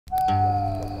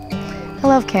I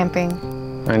love camping.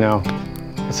 I know.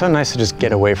 It's so nice to just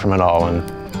get away from it all and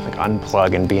like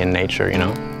unplug and be in nature, you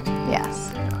know?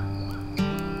 Yes.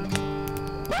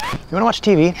 You wanna watch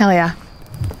TV? Hell yeah.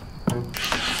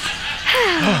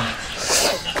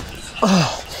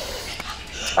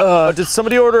 Did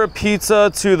somebody order a pizza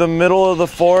to the middle of the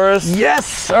forest? Yes,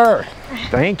 sir.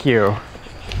 Thank you.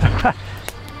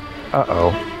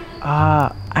 Uh-oh.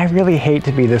 I really hate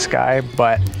to be this guy,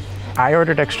 but I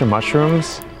ordered extra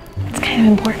mushrooms. It's kind of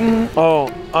important.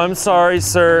 Oh, I'm sorry,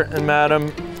 sir and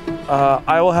madam.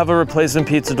 I will have a replacement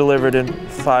pizza delivered in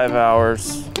 5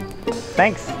 hours.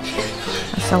 Thanks.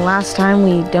 That's the last time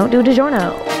we don't do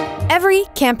DiGiorno. Every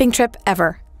camping trip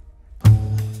ever.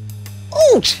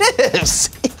 Oh, chips!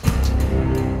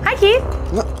 Hi, Keith.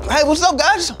 Hey, what's up,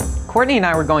 guys? Courtney and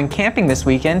I were going camping this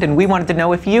weekend, and we wanted to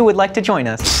know if you would like to join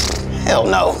us. Hell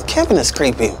no, camping is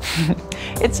creepy.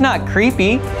 It's not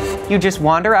creepy. You just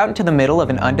wander out into the middle of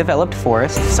an undeveloped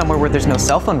forest, somewhere where there's no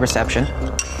cell phone reception.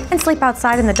 And sleep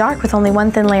outside in the dark with only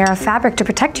one thin layer of fabric to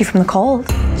protect you from the cold.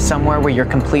 Somewhere where you're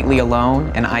completely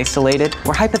alone and isolated,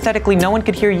 where hypothetically no one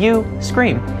could hear you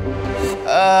scream.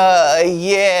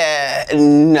 Yeah,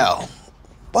 no.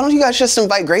 Why don't you guys just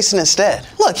invite Grayson instead?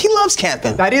 Look, he loves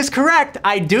camping. That is correct.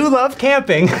 I do love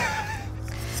camping.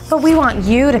 But we want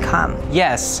you to come.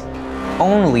 Yes,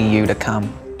 only you to come.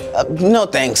 No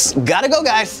thanks. Gotta go,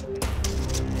 guys.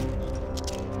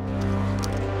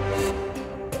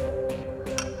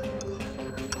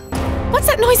 What's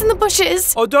that noise in the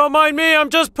bushes? Oh, don't mind me, I'm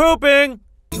just pooping.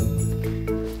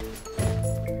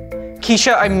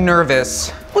 Keisha, I'm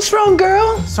nervous. What's wrong,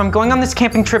 girl? So I'm going on this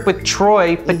camping trip with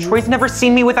Troy, but Troy's never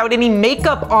seen me without any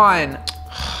makeup on.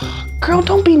 Girl,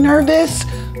 don't be nervous.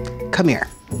 Come here.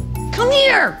 Come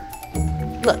here.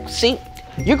 Look, see,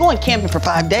 you're going camping for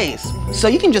 5 days, so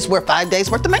you can just wear 5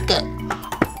 days worth of makeup.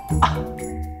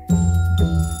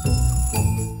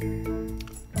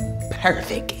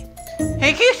 Perfect.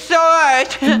 Thank you so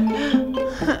much.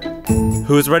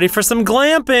 Who's ready for some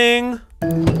glamping?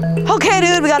 Okay,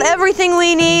 dude, we got everything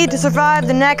we need to survive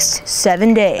the next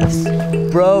 7 days.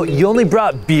 Bro, you only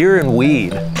brought beer and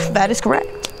weed. That is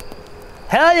correct.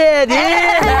 Hell yeah,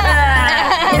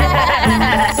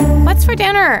 dude! What's for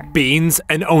dinner? Beans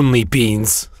and only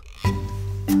beans.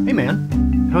 Hey, man.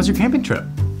 How was your camping trip?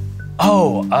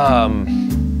 Oh,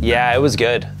 yeah, it was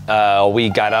good. We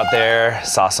got out there,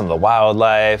 saw some of the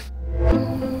wildlife.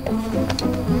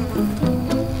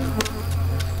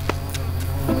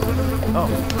 Oh,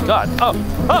 God. Oh,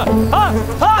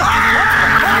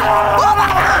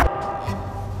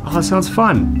 Oh, that sounds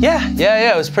fun. Yeah,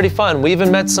 it was pretty fun. We even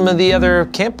met some of the other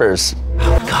campers.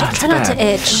 Oh, God, Try not to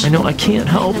itch. I know, I can't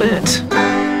help it.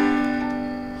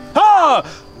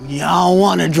 Y'all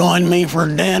want to join me for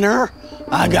dinner?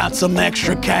 I got some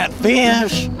extra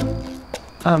catfish.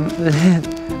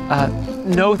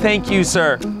 No thank you,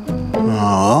 sir.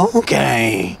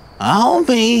 Okay, I'll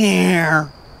be here.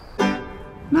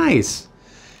 Nice.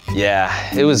 Yeah,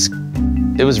 it was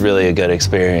really a good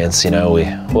experience. You know, we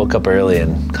woke up early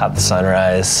and caught the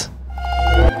sunrise.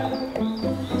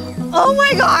 Oh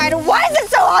my God, why is it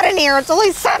so hot in here? It's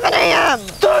only 7 a.m.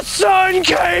 The sun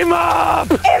came up!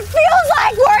 It feels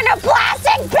like we're in a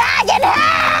plastic bag in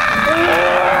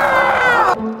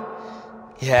hell!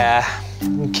 Yeah,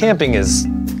 camping is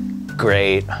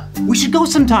great. We should go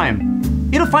sometime.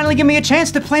 It'll finally give me a chance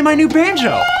to play my new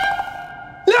banjo.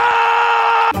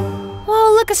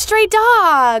 Whoa, look, a stray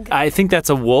dog. I think that's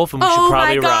a wolf and we should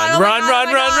probably run.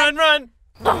 Run.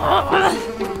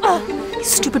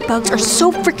 These stupid bugs are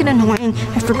so freaking annoying.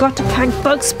 I forgot to pack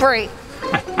bug spray.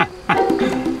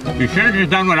 You should have just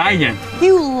done what I did.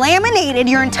 You laminated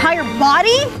your entire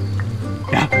body?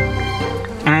 Yeah.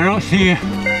 And I don't see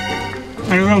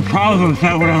any real problems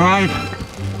that would arise.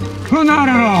 Well, not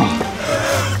at all.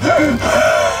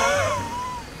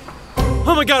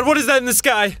 Oh my God, what is that in the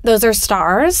sky? Those are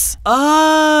stars.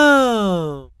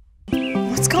 Oh.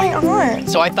 What's going on?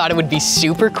 So I thought it would be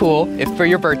super cool if for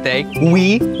your birthday,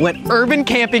 we went urban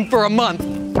camping for a month.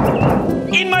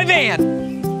 In my van.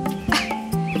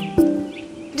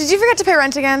 Did you forget to pay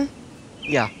rent again?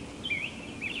 Yeah.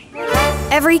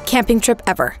 Every camping trip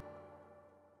ever.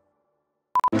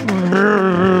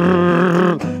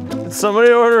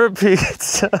 Somebody order a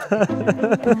pizza.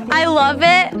 I love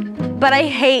it, but I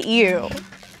hate you.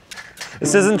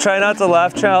 This isn't try not to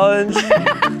laugh challenge.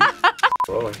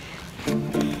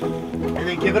 And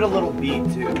then give it a little beat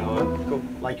too, Noah. Go,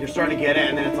 like you're starting to get it,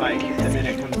 and then it's like, and then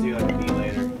it comes to you like a beat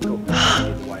later. Go.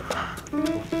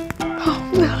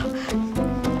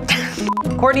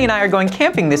 Courtney and I are going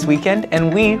camping this weekend,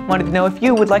 and we wanted to know if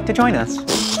you would like to join us.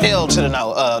 Hell to the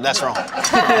no. That's wrong.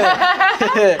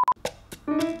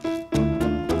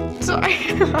 sorry.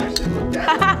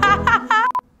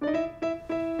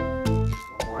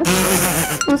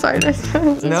 I'm sorry.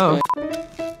 No.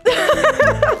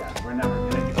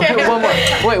 Okay. One more.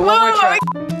 Wait, one more try.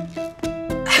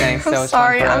 Thanks. That I'm was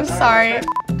sorry. fun for I'm us. sorry.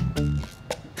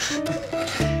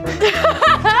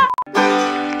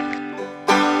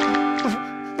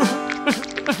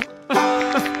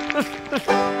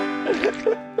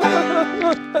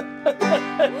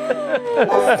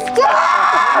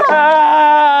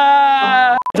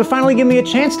 To finally give me a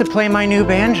chance to play my new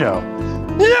banjo.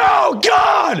 No,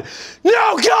 God!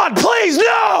 No, God, please,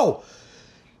 no!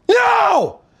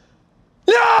 No!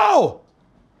 No!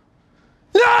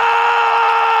 No!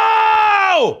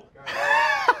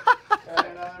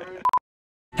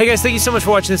 Hey guys, thank you so much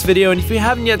for watching this video, and if you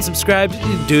haven't yet subscribed,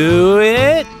 do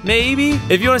it, maybe.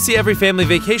 If you want to see every family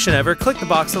vacation ever, click the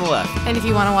box on the left. And if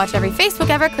you want to watch every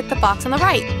Facebook ever, click the box on the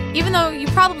right. Even though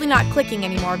you're probably not clicking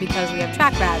anymore because we have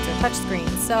trackpads or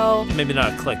touchscreens, so Maybe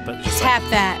not a click, but just tap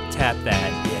that. tap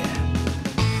that.